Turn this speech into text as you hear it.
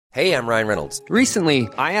Hey, I'm Ryan Reynolds. Recently,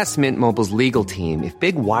 I asked Mint Mobile's legal team if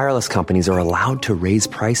big wireless companies are allowed to raise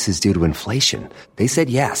prices due to inflation. They said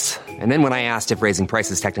yes. And then when I asked if raising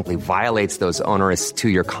prices technically violates those onerous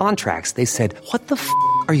two-year contracts, they said, "What the f***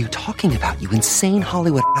 are you talking about, you insane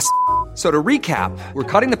Hollywood ass?" So to recap, we're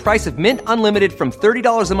cutting the price of Mint Unlimited from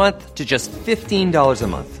 $30 a month to just $15 a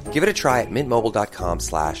month. Give it a try at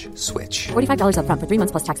mintmobile.com/switch. $45 up front for 3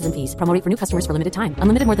 months plus taxes and fees. Promo rate for new customers for limited time.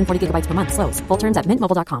 Unlimited more than 40 gigabytes per month. Slows full terms at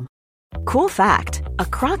mintmobile.com. Cool fact, a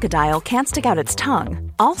crocodile can't stick out its tongue.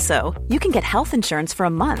 Also, you can get health insurance for a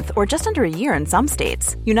month or just under a year in some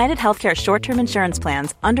states. United Healthcare short-term insurance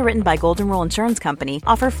plans, underwritten by Golden Rule Insurance Company,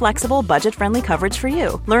 offer flexible, budget-friendly coverage for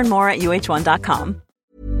you. Learn more at uh1.com.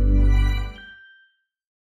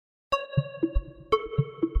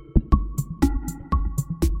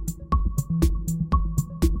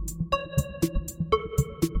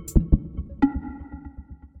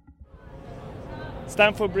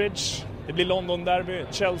 Stamford Bridge, det blir London-derby,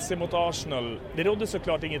 Chelsea mot Arsenal. Det råder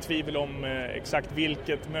såklart inget tvivel om exakt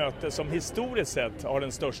vilket möte som historiskt sett har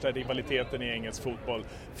den största rivaliteten i engelsk fotboll.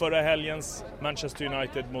 Förra helgens Manchester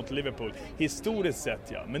United mot Liverpool. Historiskt sett,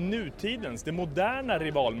 ja. Men nutidens, det moderna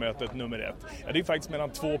rivalmötet nummer 1, ja, det är faktiskt mellan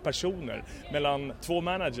två personer. Mellan två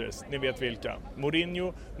managers, ni vet vilka.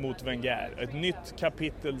 Mourinho mot Wenger. Ett nytt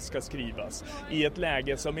kapitel ska skrivas i ett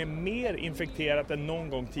läge som är mer infekterat än någon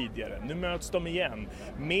gång tidigare. Nu möts de igen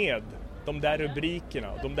med de där rubrikerna,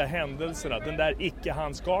 de där händelserna, den där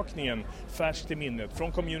icke-handskakningen färskt i minnet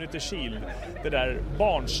från Community Shield. Det där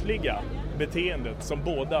barnsliga beteendet som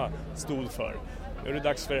båda stod för. Nu är det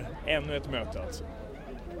dags för ännu ett möte alltså.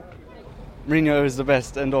 Mourinho is the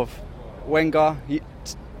best, end of. Wenger,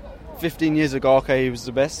 15 years ago, okay, he was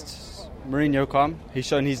the best. Mourinho come, he's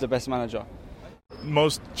shown he's the best manager.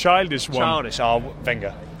 Most childish one. Childish,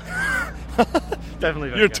 Wenger. Definitely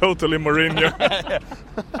Wenger. You're totally Mourinho.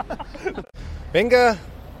 Wenger,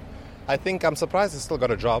 I think I'm surprised he's still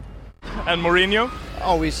got a job. And Mourinho?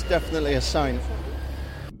 Oh, he's definitely a sign.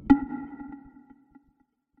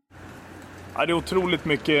 Ja, det är otroligt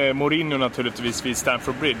mycket Mourinho naturligtvis vid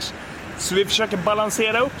Stamford Bridge. Så vi försöker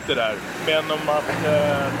balansera upp det där genom att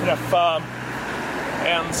träffa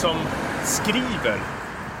en som skriver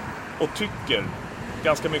och tycker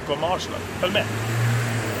ganska mycket om Arsenal. Följ med!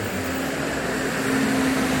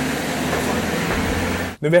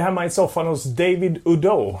 Nu är vi hemma i soffan hos David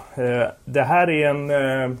Udo. Det här är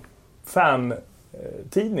en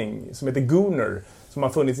fan-tidning som heter Gooner, som har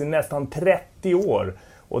funnits i nästan 30 år.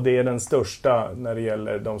 Och det är den största när det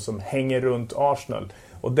gäller de som hänger runt Arsenal.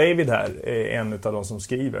 Och David här är en av de som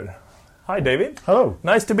skriver. Hi David. Hello.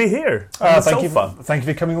 Nice to be here. Thank you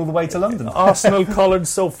for coming all the way to London. Arsenal-colored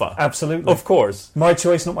sofa. Absolutely. Of course. My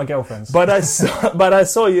choice, not my girlfriend's. But I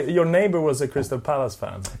saw your neighbour was a Crystal Palace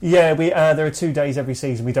fan. Yeah, there are 2 days every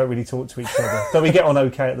season we don't really talk to each other. But we get on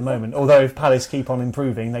okay at the moment. Although if Palace keep on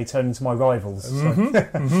improving, they turn into my rivals. So.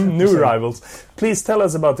 New rivals. Please tell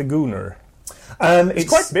us about the Gooner. It's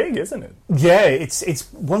quite big, isn't it? Yeah, it's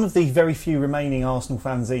one of the very few remaining Arsenal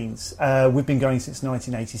fanzines. We've been going since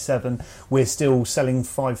 1987. We're still selling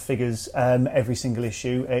 5 figures every single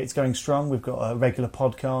issue. It's going strong. We've got a regular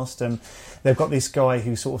podcast, and they've got this guy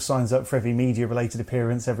who sort of signs up for every media-related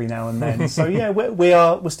appearance every now and then. So yeah,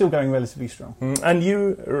 we're still going relatively strong. And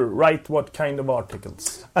you write what kind of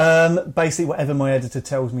articles? Basically, whatever my editor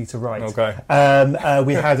tells me to write. Okay.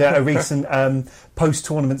 We had a recent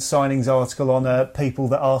post-tournament signings article on people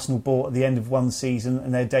that Arsenal bought at the end of one season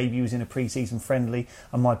and their debuts in a pre-season friendly,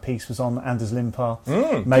 and my piece was on Anders Limpar.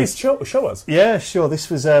 Please show us. Yeah, sure. This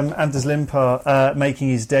was Anders Limpar making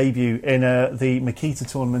his debut in the Makita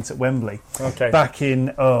tournament at Wembley. Okay. Back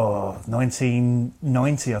in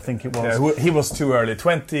 1990, I think it was. Yeah, he was too early.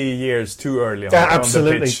 20 years too early.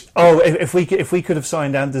 Absolutely. On the pitch. Oh, if we could have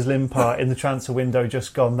signed Anders Limpar in the transfer window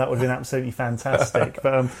just gone, that would have been absolutely fantastic.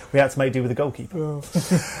 But we had to make do with the goalkeeper.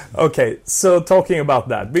 Okay, so talking about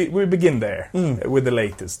that, we begin there with the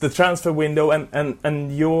latest, the transfer window,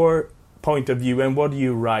 and your point of view, and what do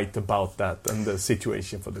you write about that and the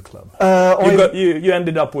situation for the club? You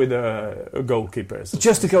ended up with a goalkeeper.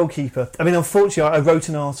 Just a goalkeeper. I mean, unfortunately, I wrote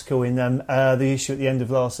an article in the issue at the end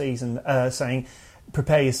of last season saying,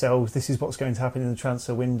 prepare yourselves, this is what's going to happen in the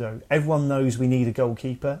transfer window. Everyone knows we need a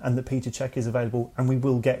goalkeeper and that Peter Cech is available, and we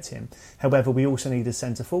will get him. However, we also need a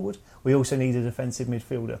centre forward. We also need a defensive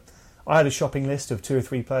midfielder. I had a shopping list of 2 or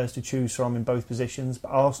 3 players to choose from in both positions,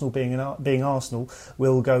 but Arsenal being Arsenal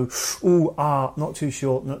will go, not too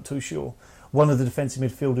sure. One of the defensive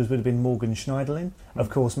midfielders would have been Morgan Schneiderlin. Of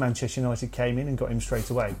course, Manchester United came in and got him straight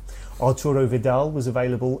away. Arturo Vidal was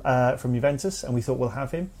available from Juventus, and we thought we'll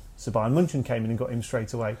have him. So Bayern München came in and got him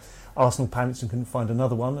straight away. Arsenal panicked and couldn't find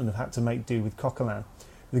another one and have had to make do with Coquelin.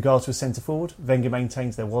 With regards to a centre-forward, Wenger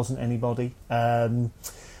maintains there wasn't anybody.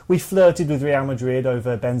 We flirted with Real Madrid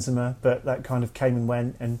over Benzema, but that kind of came and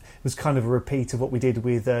went, and it was kind of a repeat of what we did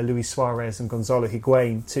with Luis Suarez and Gonzalo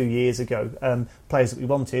Higuain 2 years ago. Players that we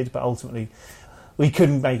wanted, but ultimately we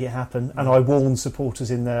couldn't make it happen. And I warned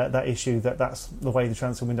supporters in that issue that that's the way the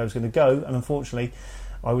transfer window is going to go, and unfortunately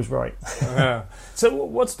I was right. So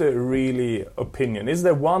what's the really opinion? Is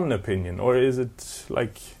there one opinion, or is it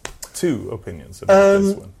like two opinions about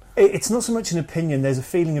this one? It's not so much an opinion. There's a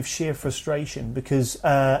feeling of sheer frustration because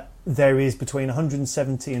there is between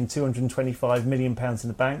 170 and 225 million pounds in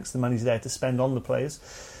the banks. The money's there to spend on the players.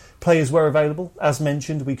 Players were available. As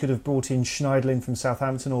mentioned, we could have brought in Schneiderlin from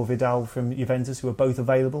Southampton or Vidal from Juventus, who were both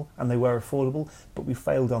available and they were affordable, but we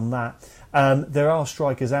failed on that. There are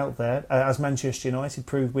strikers out there, as Manchester United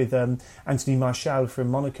proved with Anthony Martial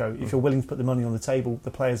from Monaco. If you're willing to put the money on the table,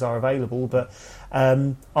 the players are available, but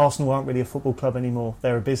Arsenal aren't really a football club anymore.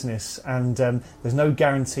 They're a business, and there's no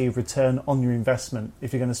guarantee of return on your investment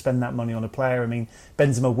if you're going to spend that money on a player. I mean,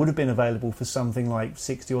 Benzema would have been available for something like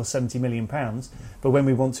 60 or 70 million pounds, but when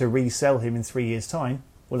we want to resell him in 3 years' time,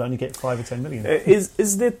 we'll only get 5 or 10 million. Is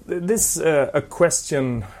this a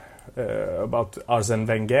question about Arsène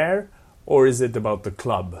Wenger, or is it about the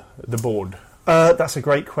club, the board? That's a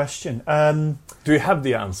great question. Do you have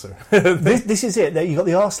the answer? This is it. You've got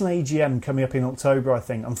the Arsenal AGM coming up in October, I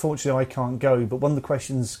think. Unfortunately, I can't go, but one of the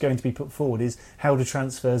questions going to be put forward is how do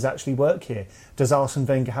transfers actually work here? Does Arsene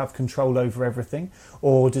Wenger have control over everything,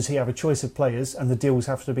 or does he have a choice of players and the deals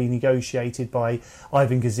have to be negotiated by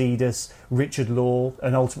Ivan Gazidis, Richard Law,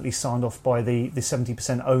 and ultimately signed off by the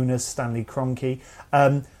 70% owners, Stanley Kroenke?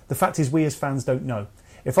 The fact is, we as fans don't know.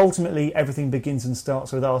 If ultimately everything begins and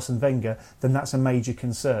starts with Arsene Wenger, then that's a major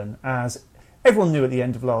concern. As everyone knew at the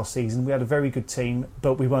end of last season, we had a very good team,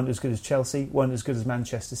 but we weren't as good as Chelsea, weren't as good as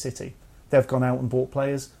Manchester City. They've gone out and bought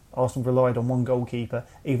players. Arsenal relied on one goalkeeper,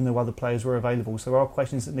 even though other players were available. So there are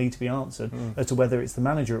questions that need to be answered as to whether it's the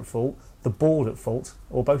manager at fault, the board at fault,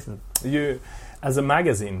 or both of them. You, as a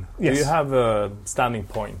magazine, yes. Do you have a standing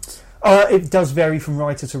point? It does vary from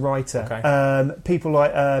writer to writer. Okay. People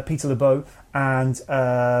like Peter LeBeau and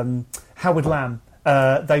Howard Lamb,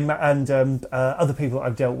 other people that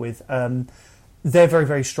I've dealt with, they're very,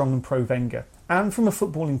 very strong and pro-Wenger. And from a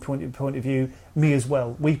footballing point of view, me as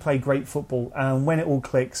well. We play great football, and when it all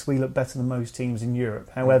clicks, we look better than most teams in Europe.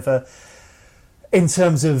 However, in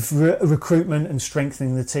terms of recruitment and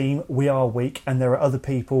strengthening the team, we are weak, and there are other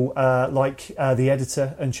people like the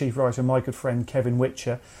editor and chief writer, my good friend Kevin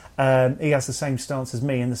Witcher. He has the same stance as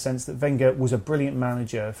me in the sense that Wenger was a brilliant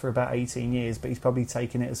manager for about 18 years, but he's probably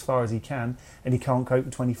taken it as far as he can, and he can't cope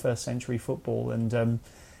with 21st century football, and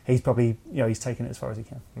he's probably, he's taken it as far as he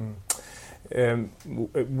can.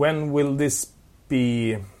 When will this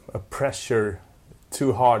be a pressure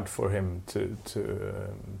too hard for him to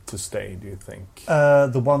stay, do you think?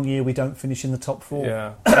 The 1 year we don't finish in the top four.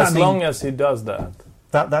 Yeah, as long as he does that.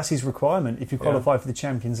 That's his requirement. If you qualify for the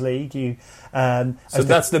Champions League, you. So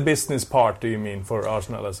that's the business part, do you mean, for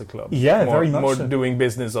Arsenal as a club? Yeah, very much. More so. Doing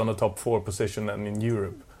business on a top four position than in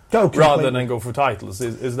Europe, rather than go for titles.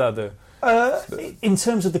 Is that the? In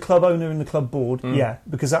terms of the club owner and the club board, yeah,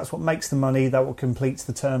 because that's what makes the money, that what completes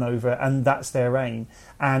the turnover, and that's their aim.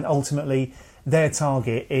 And ultimately, their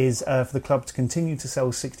target is for the club to continue to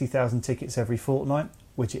sell 60,000 tickets every fortnight,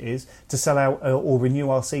 which it is, to sell out or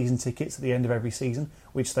renew our season tickets at the end of every season,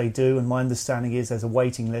 which they do. And my understanding is there's a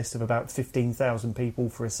waiting list of about 15,000 people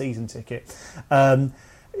for a season ticket. Ivan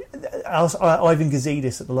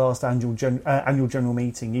Gazidis at the last annual general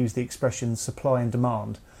meeting used the expression supply and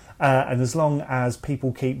demand. And as long as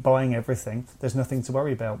people keep buying everything, there's nothing to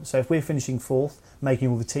worry about. So if we're finishing fourth, making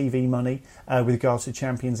all the TV money with regards to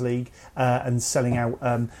Champions League and selling out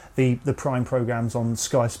the prime programmes on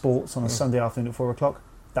Sky Sports on a Sunday afternoon at 4 o'clock,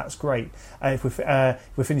 that's great. If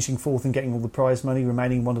we're finishing fourth and getting all the prize money,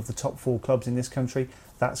 remaining one of the top four clubs in this country,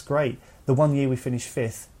 that's great. The 1 year we finish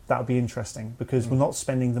fifth, that'll be interesting because we're not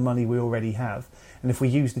spending the money we already have. And if we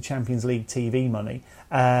use the Champions League TV money,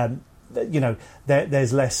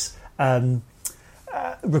 there's less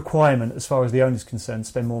requirement as far as the owner's concerned to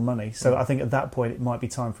spend more money. So I think at that point it might be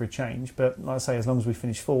time for a change. But like I say, as long as we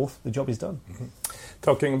finish fourth, the job is done.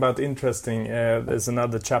 Talking about interesting, there's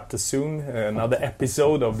another chapter soon, another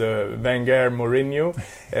episode of the Wenger-Mourinho.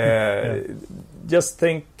 Just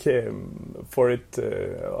think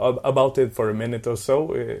about it for a minute or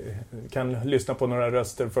so. Kan lyssna på några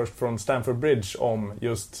röster först från Stamford Bridge om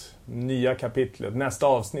just nya kapitlet, nästa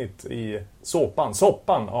avsnitt i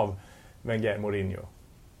soppan av Wenger-Mourinho.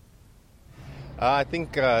 I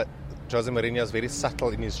think Jose Mourinho is very subtle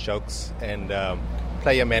in his jokes and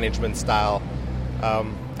player management style.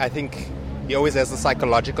 I think he always has the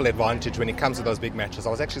psychological advantage when it comes to those big matches. I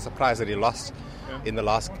was actually surprised that he lost in the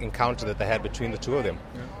last encounter that they had between the two of them.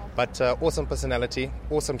 Yeah. But awesome personality,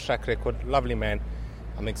 awesome track record, lovely man.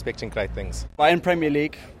 I'm expecting great things. But in Premier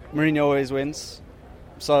League, Mourinho always wins.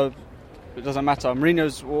 So it doesn't matter.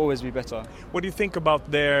 Mourinho's will always be better. What do you think about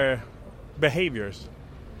their behaviours?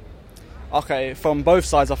 Okay, from both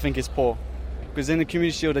sides I think it's poor. Because in the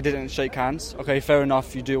Community Shield they didn't shake hands. Okay, fair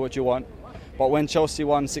enough, you do what you want. But when Chelsea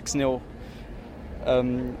won 6-0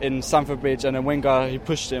 in Stamford Bridge and then Wenger, he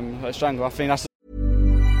pushed him like strangle, I think that's...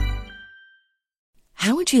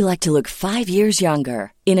 How would you like to look 5 years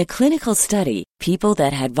younger? In a clinical study, people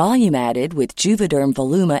that had volume added with Juvederm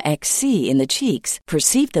Voluma XC in the cheeks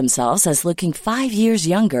perceived themselves as looking 5 years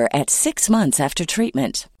younger at 6 months after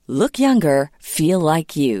treatment. Look younger, feel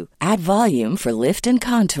like you. Add volume for lift and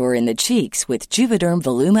contour in the cheeks with Juvederm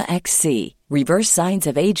Voluma XC. Reverse signs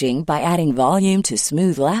of aging by adding volume to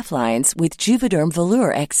smooth laugh lines with Juvederm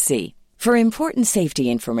Volure XC. For important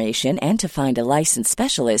safety information and to find a licensed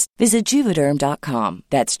specialist, visit Juvederm.com.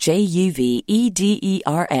 That's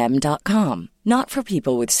JUVEDERM.com. Not for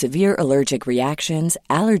people with severe allergic reactions,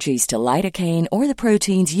 allergies to lidocaine, or the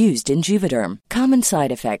proteins used in Juvederm. Common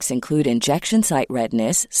side effects include injection site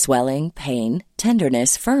redness, swelling, pain,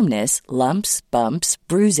 tenderness, firmness, lumps, bumps,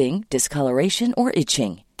 bruising, discoloration, or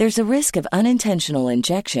itching. There's a risk of unintentional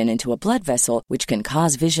injection into a blood vessel, which can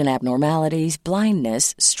cause vision abnormalities,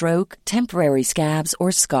 blindness, stroke, temporary scabs,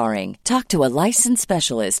 or scarring. Talk to a licensed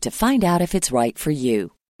specialist to find out if it's right for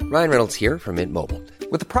you. Ryan Reynolds here from Mint Mobile.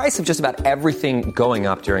 With the price of just about everything going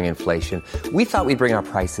up during inflation, we thought we'd bring our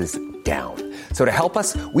prices down. So to help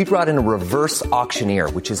us, we brought in a reverse auctioneer,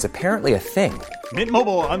 which is apparently a thing. Mint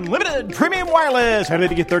Mobile Unlimited Premium Wireless. How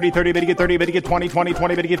to get 30, 30, bit to get 30, bit to get 20, 20,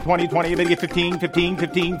 20, bit to get 20, 20, bit to get 15, 15,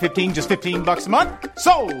 15, 15, just $15 a month?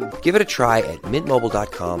 Sold! Give it a try at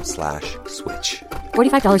mintmobile.com/switch.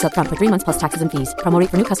 $45 up front for 3 months plus taxes and fees. Promo rate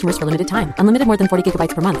for new customers for limited time. Unlimited more than 40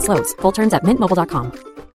 gigabytes per month. Slows full terms at mintmobile.com.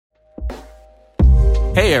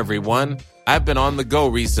 Hey everyone, I've been on the go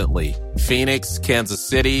recently. Phoenix, Kansas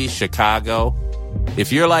City, Chicago.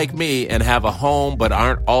 If you're like me and have a home but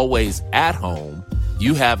aren't always at home,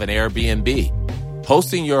 you have an Airbnb.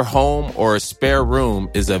 Hosting your home or a spare room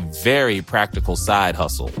is a very practical side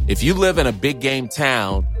hustle. If you live in a big game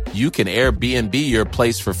town, you can Airbnb your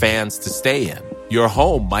place for fans to stay in. Your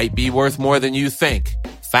home might be worth more than you think.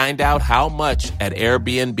 Find out how much at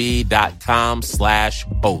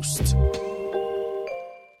airbnb.com/host.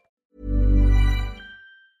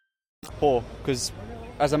 Poor, because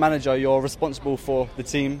as a manager you're responsible for the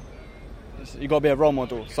team. You've got to be a role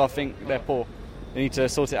model, so I think they're poor. They need to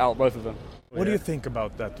sort it out, both of them. What do you think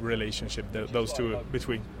about that relationship, those two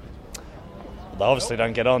between? They obviously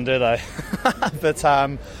don't get on, do they? But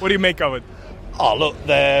what do you make of it? Oh, look,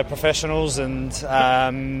 they're professionals and...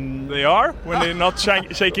 They are? When they're not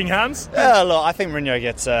shaking hands? Yeah, look, I think Mourinho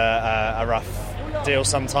gets a rough deal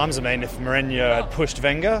sometimes. I mean, if Mourinho had pushed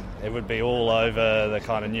Wenger, it would be all over the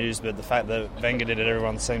kind of news, but the fact that Wenger did it,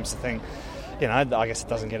 everyone seems to think, you know, I guess it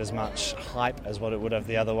doesn't get as much hype as what it would have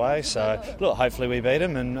the other way. So, look, hopefully we beat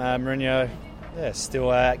him and Mourinho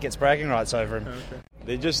still gets bragging rights over him. Okay.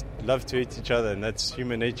 They just love to hate each other, and that's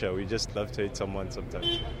human nature. We just love to hate someone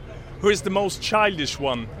sometimes. Who is the most childish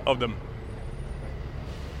one of them?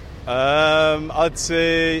 I'd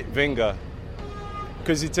say Wenger.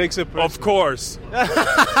 Because he takes it personal. Of course.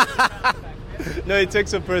 No, he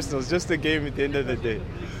takes it personal. It's just a game at the end of the day.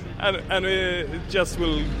 And it just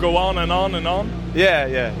will go on and on and on? Yeah.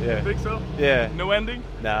 You think so? Yeah. No ending?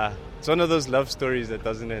 Nah. It's one of those love stories that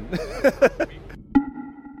doesn't end.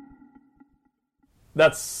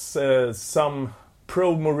 That's some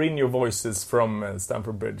pro-Mourinho voices from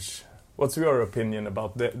Stamford Bridge. What's your opinion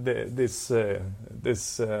about this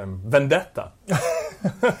vendetta?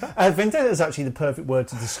 Vendetta is actually the perfect word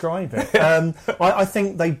to describe it. I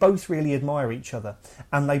think they both really admire each other,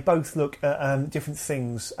 and they both look at different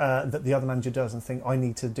things that the other manager does and think, I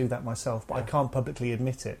need to do that myself, but I can't publicly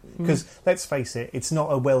admit it. Because, let's face it, it's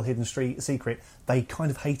not a well-hidden secret. They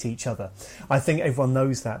kind of hate each other. I think everyone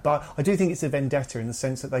knows that. But I do think it's a vendetta in the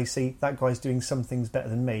sense that they see that guy's doing some things better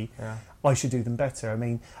than me. Yeah. I should do them better. I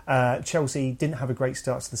mean, Chelsea didn't have a great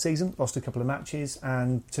start to the season, lost a couple of matches,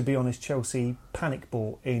 and to be honest, Chelsea panic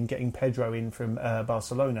bought in getting Pedro in from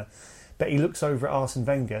Barcelona. But he looks over at Arsene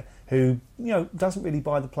Wenger, who doesn't really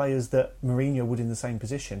buy the players that Mourinho would in the same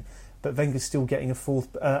position. But Wenger's still getting a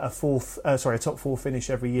top 4 finish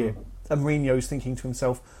every year. And Mourinho's thinking to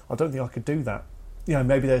himself, I don't think I could do that.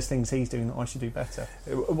 maybe there's things he's doing that I should do better.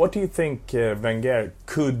 What do you think Wenger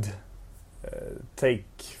could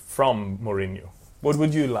take from Mourinho? What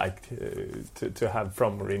would you like to have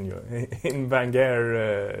from Mourinho in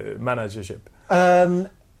Wenger managership?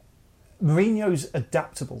 Mourinho's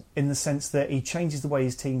adaptable in the sense that he changes the way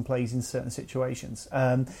his team plays in certain situations.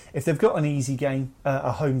 If they've got an easy game,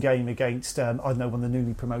 a home game against, I don't know, one of the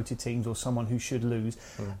newly promoted teams or someone who should lose,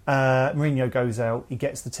 Mourinho goes out, he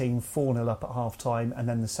gets the team 4-0 up at half-time, and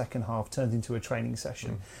then the second half turns into a training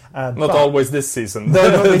session. Not always this season. No,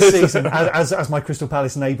 not this season, as my Crystal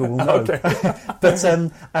Palace neighbour will know. Okay. But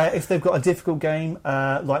if they've got a difficult game,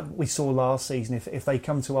 like we saw last season, if they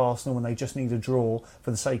come to Arsenal and they just need a draw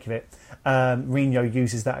for the sake of it, Mourinho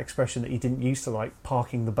uses that expression that he didn't used to like,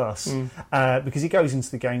 parking the bus, because he goes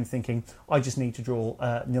into the game thinking, I just need to draw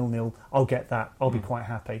 0-0, I'll get that, I'll be quite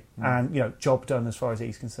happy, and job done as far as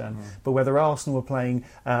he's concerned. But whether Arsenal were playing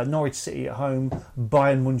Norwich City at home,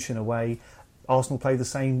 Bayern Munchen away, Arsenal play the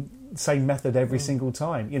same method every single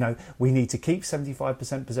time. We need to keep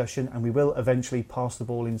 75% possession, and we will eventually pass the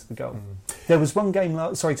ball into the goal. There was one game.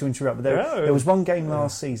 Sorry to interrupt, but there was one game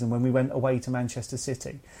last season when we went away to Manchester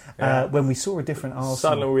City, when we saw a different Arsenal.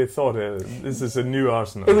 Suddenly we thought this is a new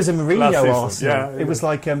Arsenal. It was a Mourinho Arsenal. Yeah, it was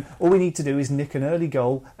like all we need to do is nick an early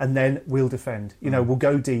goal, and then we'll defend. We'll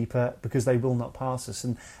go deeper because they will not pass us.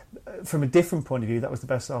 And from a different point of view, that was the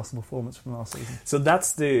best Arsenal performance from last season. So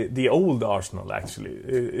that's the old Arsenal,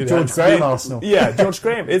 actually. George Graham Arsenal. Yeah, George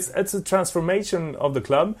Graham. It's a transformation of the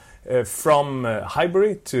club from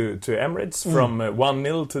Highbury to Emirates, from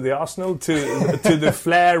 1-0 to the Arsenal to the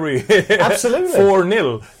flary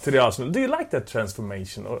 4-0 to the Arsenal. Do you like that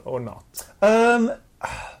transformation or not?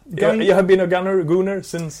 You have been a Gooner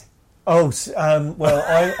since... Well,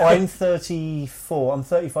 I'm 34. I'm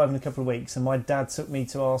 35 in a couple of weeks, and my dad took me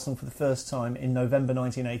to Arsenal for the first time in November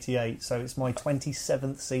 1988. So it's my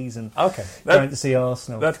 27th season going to see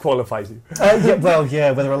Arsenal. That qualifies you.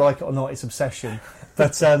 Whether I like it or not, it's obsession.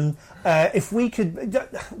 But if we could,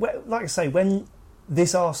 like I say, when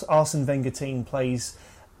this Arsene Wenger team plays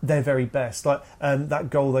their very best, like that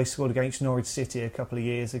goal they scored against Norwich City a couple of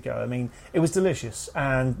years ago, I mean, it was delicious,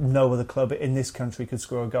 and no other club in this country could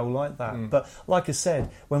score a goal like that. But like I said,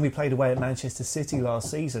 when we played away at Manchester City last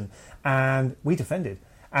season, and we defended,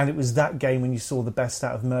 and it was that game when you saw the best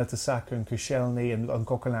out of Mertesacker and Koscielny and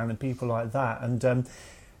Coquelin and people like that. And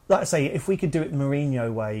like I say, if we could do it the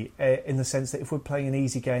Mourinho way, in the sense that if we're playing an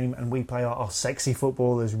easy game and we play our sexy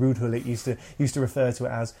football, as Ruud Gullit used to refer to it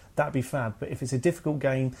as, that'd be fab. But if it's a difficult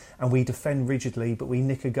game and we defend rigidly, but we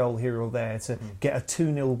nick a goal here or there to get a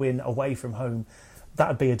 2-0 win away from home,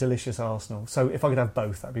 that'd be a delicious Arsenal. So if I could have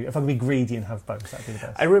both, if I could be greedy and have both, that'd be the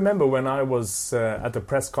best. I remember when I was at the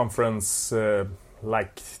press conference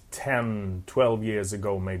like 10, 12 years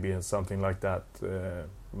ago, maybe, or something like that.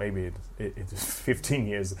 Maybe it is 15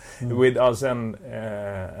 years with us, and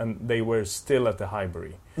they were still at the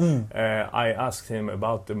Highbury. I asked him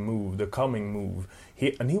about the coming move.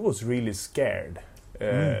 He was really scared.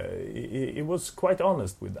 He was quite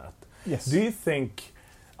honest with that. Yes. Do you think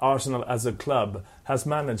Arsenal as a club has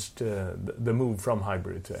managed the move from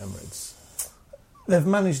Highbury to Emirates? They've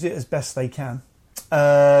managed it as best they can.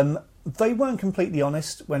 They weren't completely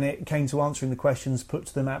honest when it came to answering the questions put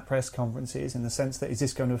to them at press conferences, in the sense that, is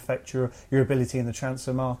this going to affect your ability in the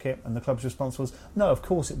transfer market? And the club's response was, no, of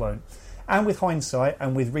course it won't. And with hindsight,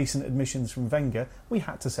 and with recent admissions from Wenger, we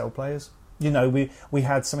had to sell players. We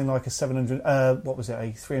had something like a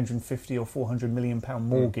 350 or 400 million pound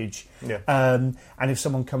mortgage. And if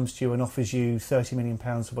someone comes to you and offers you 30 million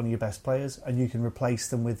pounds for one of your best players, and you can replace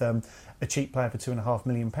them with a cheap player for 2.5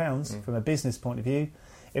 million pounds, from a business point of view,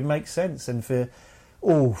 it makes sense. And for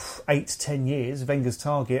 8 to 10 years, Wenger's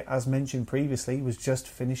target, as mentioned previously, was just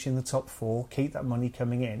finish in the top 4, keep that money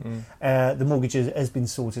coming in. The mortgage has been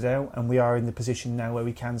sorted out, and we are in the position now where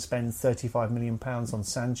we can spend £35 million on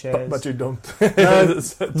Sanchez. But you don't. No,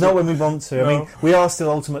 not when we want to. No. I mean, we are still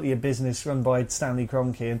ultimately a business run by Stanley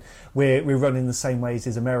Kroenke, and we're running the same ways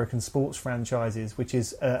as American sports franchises, which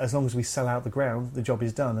is as long as we sell out the ground, the job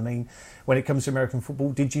is done. I mean, when it comes to American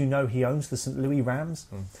football, did you know he owns the St. Louis Rams?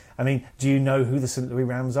 I mean, do you know who the St. Louis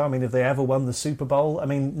Rams are? I mean, have they ever won the Super Bowl? I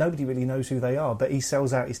mean, nobody really knows who they are, but he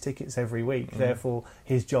sells out his tickets every week. Therefore,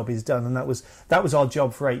 his job is done, and that was our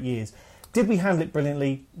job for 8 years. Did we handle it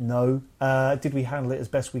brilliantly? No. Did we handle it as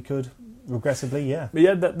best we could? Regressively, yeah.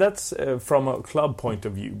 Yeah, that's from a club point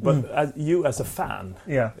of view. But you as a fan,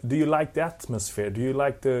 do you like the atmosphere? Do you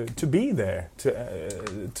like to be there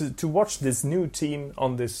to watch this new team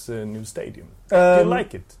on this new stadium? Do you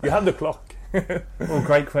like it? You have the clock. Well,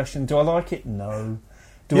 great question. Do I like it? No.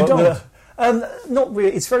 You don't? Not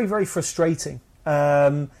really. It's very, very frustrating.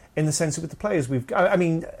 in the sense that with the players we've got,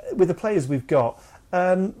 with the players we've got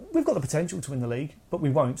the potential to win the league, but we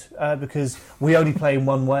won't because we only play in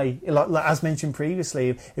one way. Like as mentioned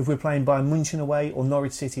previously, if we're playing Bayern München away or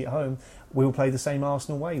Norwich City at home, we will play the same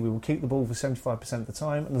Arsenal way. We will keep the ball for 75% of the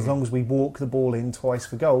time, and as long as we walk the ball in twice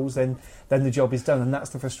for goals, then the job is done. And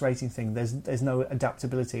that's the frustrating thing. There's no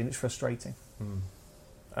adaptability, and it's frustrating.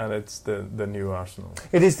 And it's the new Arsenal.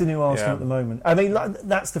 It is the new Arsenal at the moment. I mean,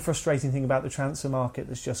 that's the frustrating thing about the transfer market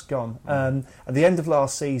that's just gone. At the end of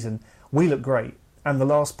last season, we looked great. And the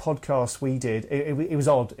last podcast we did, it was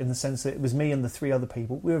odd in the sense that it was me and the three other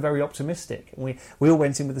people. We were very optimistic. And we all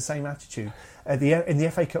went in with the same attitude. In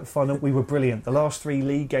the FA Cup final, we were brilliant. The last 3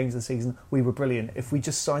 league games of the season, we were brilliant. If we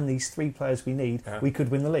just sign these 3 players we need, we could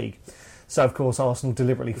win the league. So, of course, Arsenal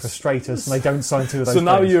deliberately frustrate us and they don't sign 2 of those So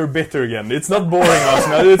now players. you're bitter again. It's not boring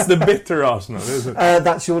Arsenal, it's the bitter Arsenal, isn't it?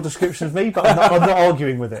 That's your description of me, but I'm not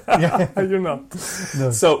arguing with it. You're not.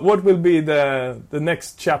 No. So what will be the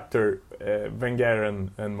next chapter, Wenger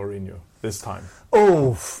and Mourinho, this time?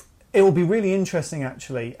 It will be really interesting,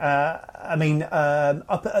 actually.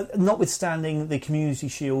 Notwithstanding the Community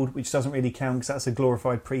Shield, which doesn't really count because that's a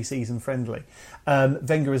glorified pre-season friendly,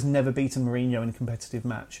 Wenger has never beaten Mourinho in a competitive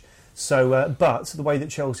match. So, but the way that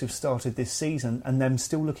Chelsea have started this season and them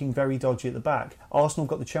still looking very dodgy at the back, Arsenal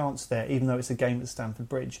got the chance there, even though it's a game at Stamford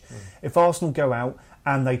Bridge. If Arsenal go out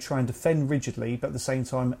and they try and defend rigidly, but at the same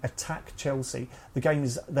time attack Chelsea, the game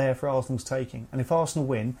is there for Arsenal's taking. And if Arsenal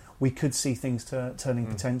win, we could see things turning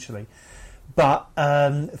potentially. But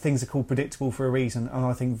things are called predictable for a reason, and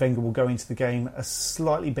I think Wenger will go into the game a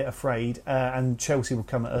slightly bit afraid, and Chelsea will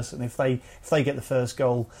come at us. And if they get the first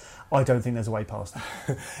goal, I don't think there's a way past them.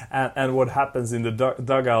 and what happens in the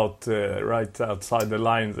dugout right outside the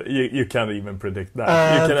lines, you can't even predict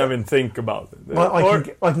that. You can't even think about it. Well,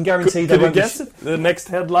 I can guarantee Could you guess it? The next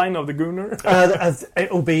headline of the Gooner?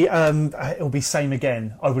 It'll be same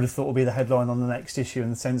again. I would have thought it would be the headline on the next issue, in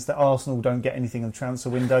the sense that Arsenal don't get anything in the transfer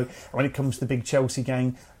window. And when it comes to the big Chelsea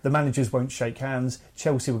game, the managers won't shake hands.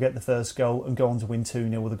 Chelsea will get the first goal and go on to win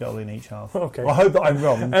 2-0 with a goal in each half. Okay. I hope that I'm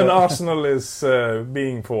wrong. And Arsenal is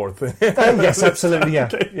being fourth. Yes, absolutely, yeah.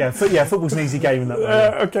 Okay. Yeah, football's an easy game in that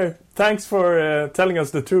way. Okay, thanks for telling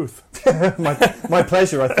us the truth. my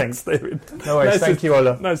pleasure, I think. Thanks, David. No worries, thank you,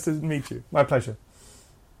 Ola. Nice to meet you. My pleasure.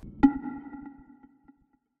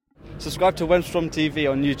 Subscribe to Wenstrom TV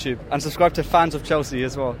on YouTube and subscribe to Fans of Chelsea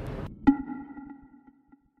as well.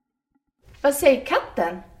 Vad säger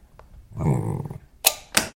katten?